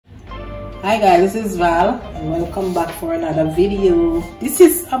Hi guys, this is Val and welcome back for another video. This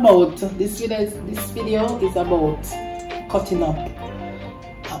video is about cutting up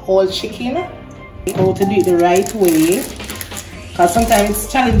a whole chicken, how to do it the right way, because sometimes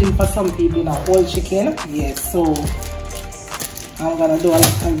it's challenging for some people in a whole chicken. Yes, so I'm gonna do a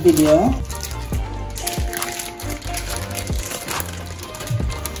video.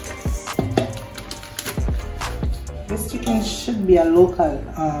 This chicken should be a local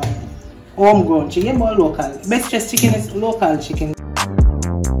homegrown chicken, but local. Best dressed chicken is local chicken.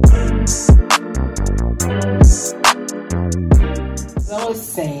 As I was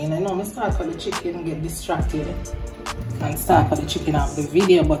saying, I know I start for the chicken, get distracted and start for the chicken out of the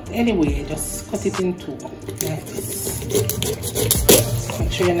video, but anyway, just cut it in two like this.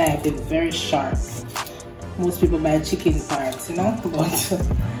 Make sure your knife is very sharp. Most people buy chicken parts, you know, but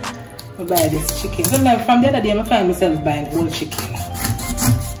I buy this chicken. Sometimes from the other day I find myself buying whole chicken.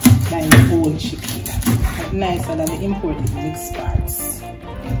 Buying the whole chicken. But nicer than the imported mixed parts.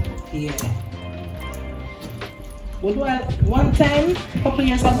 Yeah. But one time, a couple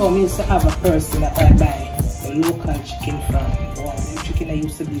years ago, I used to have a person that I buy the local chicken from. Wow, the chicken that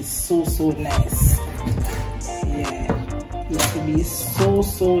used to be so nice. Yeah. Used to be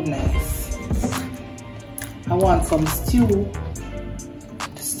so nice. I want some stew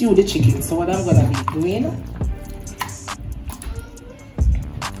to stew the chicken. So what I'm gonna be doing,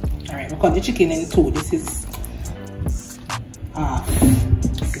 alright, we cut the chicken in two. This is half.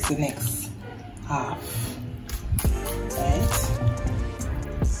 This is the next half. Right?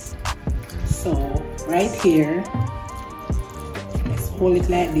 So right here, let's hold it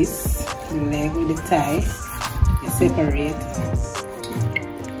like this. The leg with the thigh. You separate.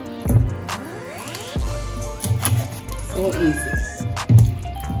 So easy.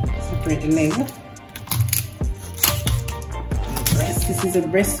 Separate the leg. The breast. This is the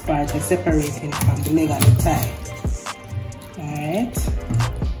breast part. I separate it from the leg and the thigh. Alright.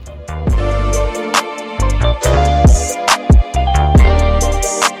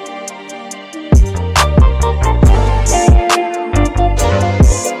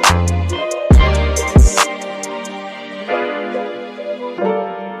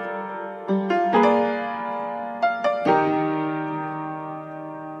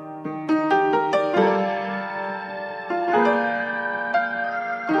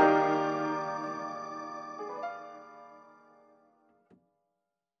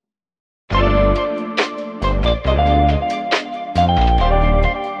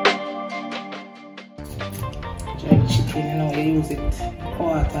 Chicken, you know, you use it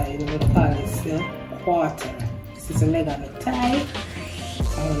quarter, you don't call it quarter. This is the leg and the thigh.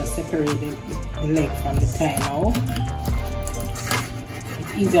 I'm going to separate the leg from the thigh now.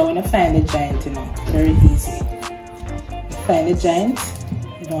 It's easier when you find the joint, you know, very easy. You find the joint,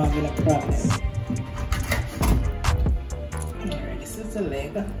 you don't have any problem. Alright, this is the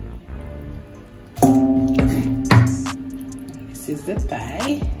leg. This is the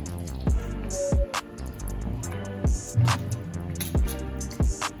thigh.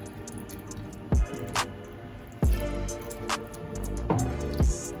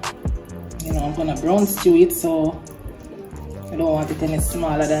 I'm gonna brown stew it, so I don't want it any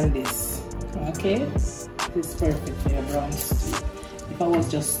smaller than this. Okay, this is perfect for your brown stew. If I was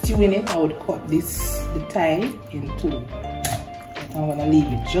just stewing it, I would cut the thigh in two. But I'm gonna leave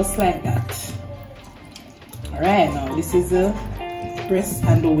it just like that. Alright, now this is the breast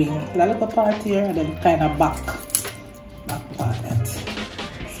and the wing. The little part here and then kind of back part that.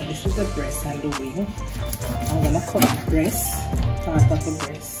 So this is the breast and the wing. I'm gonna cut the breast, part of the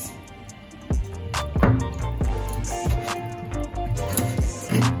breast.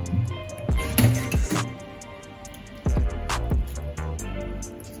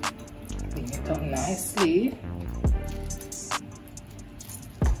 Nicely.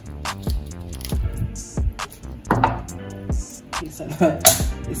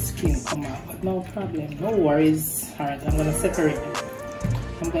 The skin come out, but no problem, no worries. Alright, I'm gonna separate it.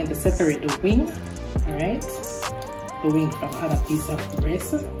 I'm going to separate the wing, alright? The wing from other piece of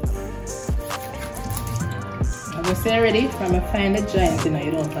breast. I'm gonna say already, if I'm gonna find the joint, you know,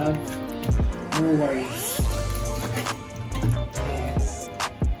 you don't have no worries.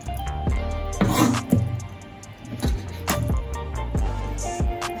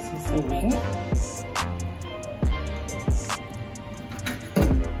 Wing.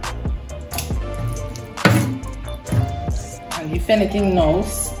 And if anything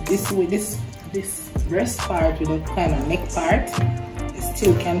knows, this breast part with the kind of neck part, you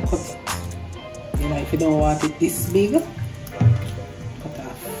still can cut it. You know, if you don't want it this big, cut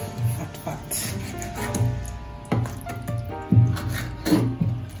off fat.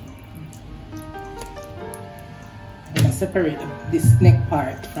 separate this neck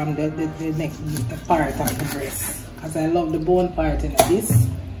part from the neck, the part of the breast, because I love the bone part in this.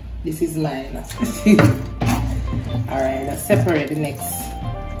 This is mine. Alright, let's separate the next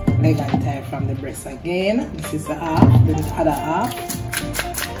leg and thigh from the breast again. This is the half, then the other half.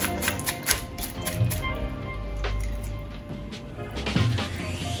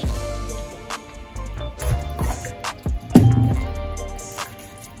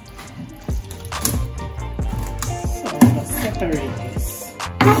 Separate this.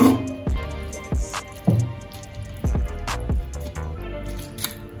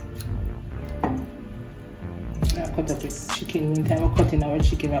 I cut up the chicken. Meantime, we're cutting our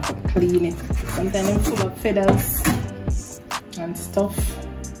chicken, we have to clean it. Sometimes I'm full of feathers and stuff,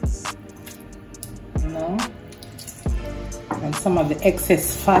 you know. And some of the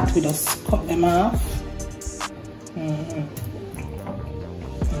excess fat, we just cut them off.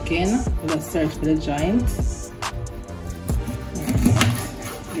 Again, we'll search for the joint.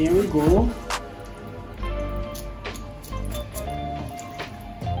 There we go.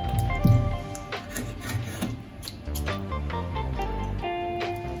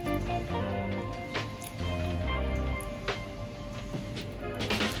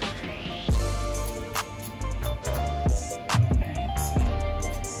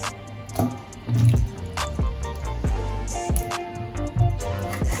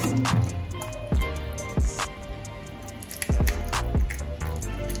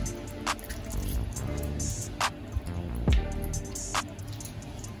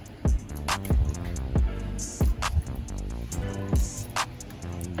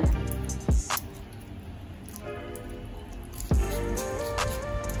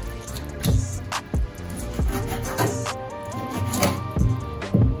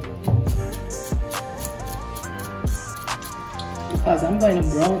 Because I'm going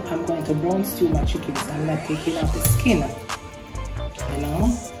to brown stew my chickens. I'm not taking off the skin. You know,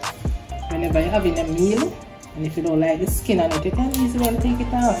 whenever you're having a meal, and if you don't like the skin on it, you can easily take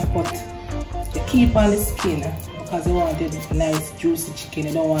it off. But you keep on the skin because you want a nice juicy chicken.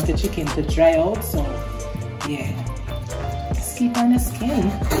 You don't want the chicken to dry out. So yeah, just keep on the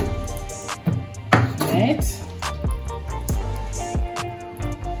skin, right?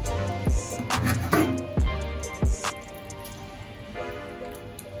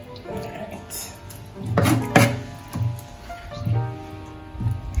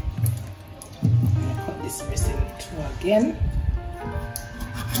 Again.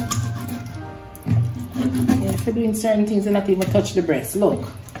 Yeah, if you're doing certain things, you not even touch the breast.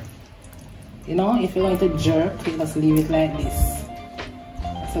 Look, you know, if you're going to jerk, you just leave it like this.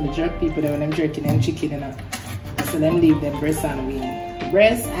 So the jerk people, when I'm jerking them chicken, you know, so then leave them breast and wing.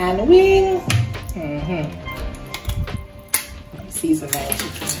 Breast and wing. Season my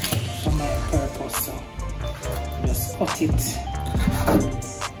chicken for my purpose, so just cut it.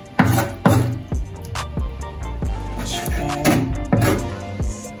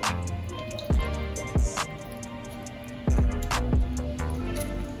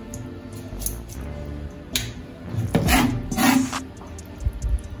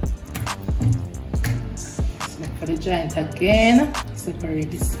 For the joint again, separate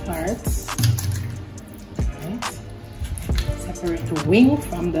this part. Right. Separate the wing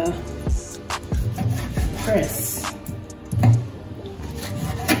from the breast.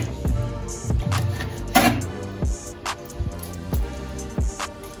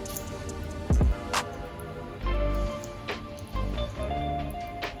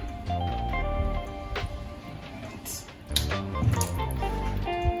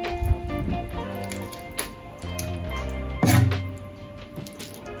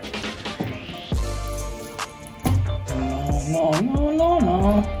 No.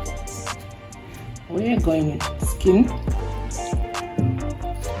 We're going with skin.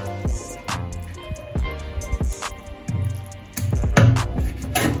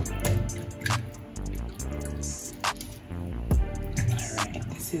 Alright,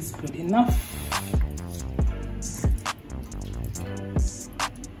 this is good enough.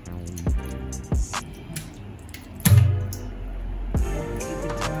 Keep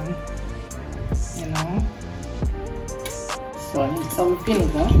it on, you know. So I need some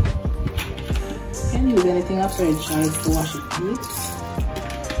vinegar. You can use anything after it tries to wash it with.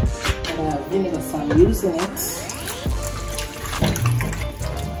 But I have vinegar, so I'm using it.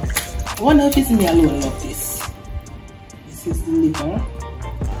 I wonder if it's me alone love this. This is the liver.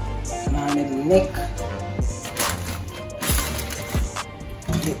 Now the neck.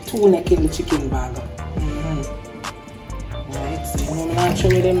 The two neck in the chicken bag. Right, so I'm not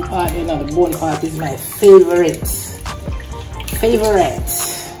sure with them part, you know, the bone part is my favorite. So yeah.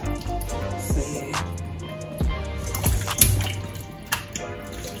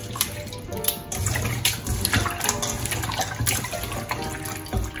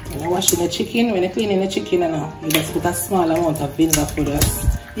 washing the chicken. When you're cleaning the chicken, you just put a small amount of vinegar for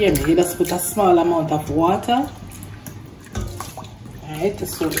this. Hear me? You just put a small amount of water. Alright, to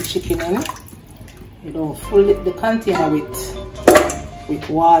soak the chicken in. You don't fill the container with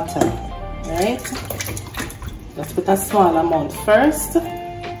water. Alright? Just put a small amount first.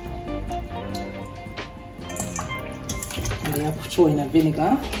 And then you throw in a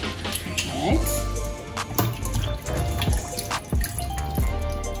vinegar. Alright?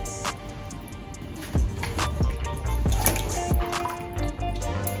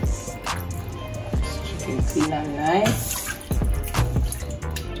 Chicken clean and nice.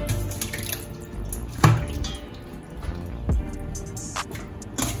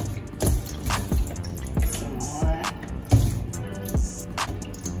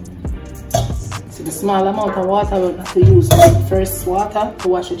 The small amount of water we're going to use first water to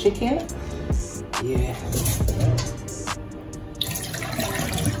wash the chicken. Yeah.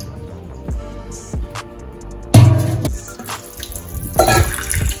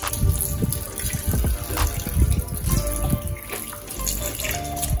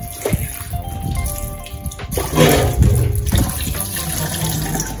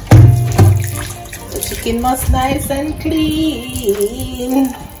 The chicken must nice and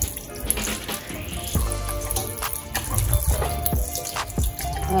clean.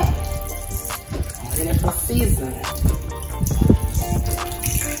 Ready for season.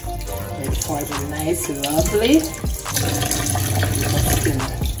 Ready for the nice, lovely skin.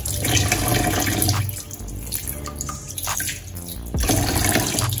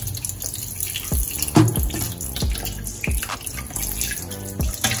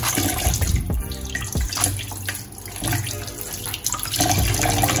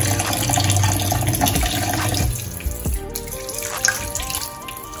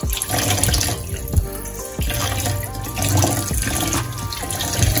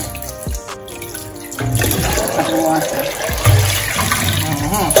 Water.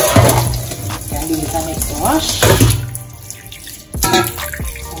 Can give it a next wash.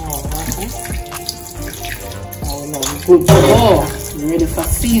 Water. Now we know we're good to go. We're ready for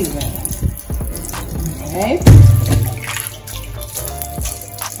seasoning. Alright.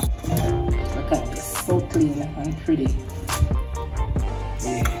 Look at this, so clean and pretty.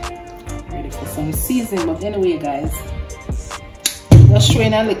 Yeah. Ready for some seasoning. But anyway, guys, just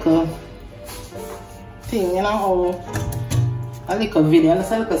showing a little thing, you know, a little video,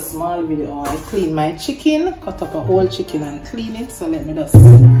 just a little small video. I clean my chicken, cut up a whole chicken and clean it. So let me just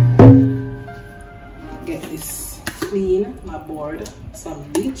get this clean, my board, some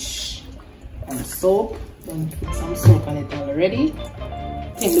bleach and soap. Don't put some soap on it already.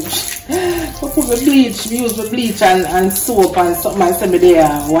 I put the bleach, we use the bleach and soap and something I said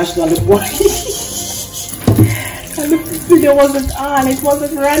there, wash down the board. And the video wasn't on, it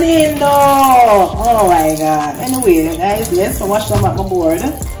wasn't running though. Oh my god. Anyway guys, yes, so wash them at my board.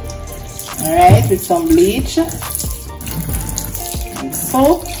 Alright, with some bleach and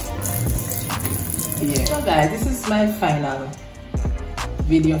soap. Yeah. So guys, this is my final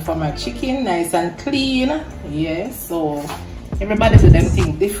video for my chicken, nice and clean. Yes, so everybody do them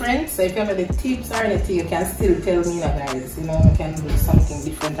thing different. So if you have any tips or anything, you can still tell me, guys. You know, you can do something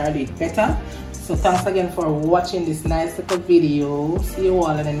different or do it better. So thanks again for watching this nice little video. See you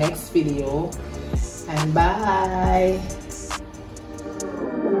all in the next video. And bye.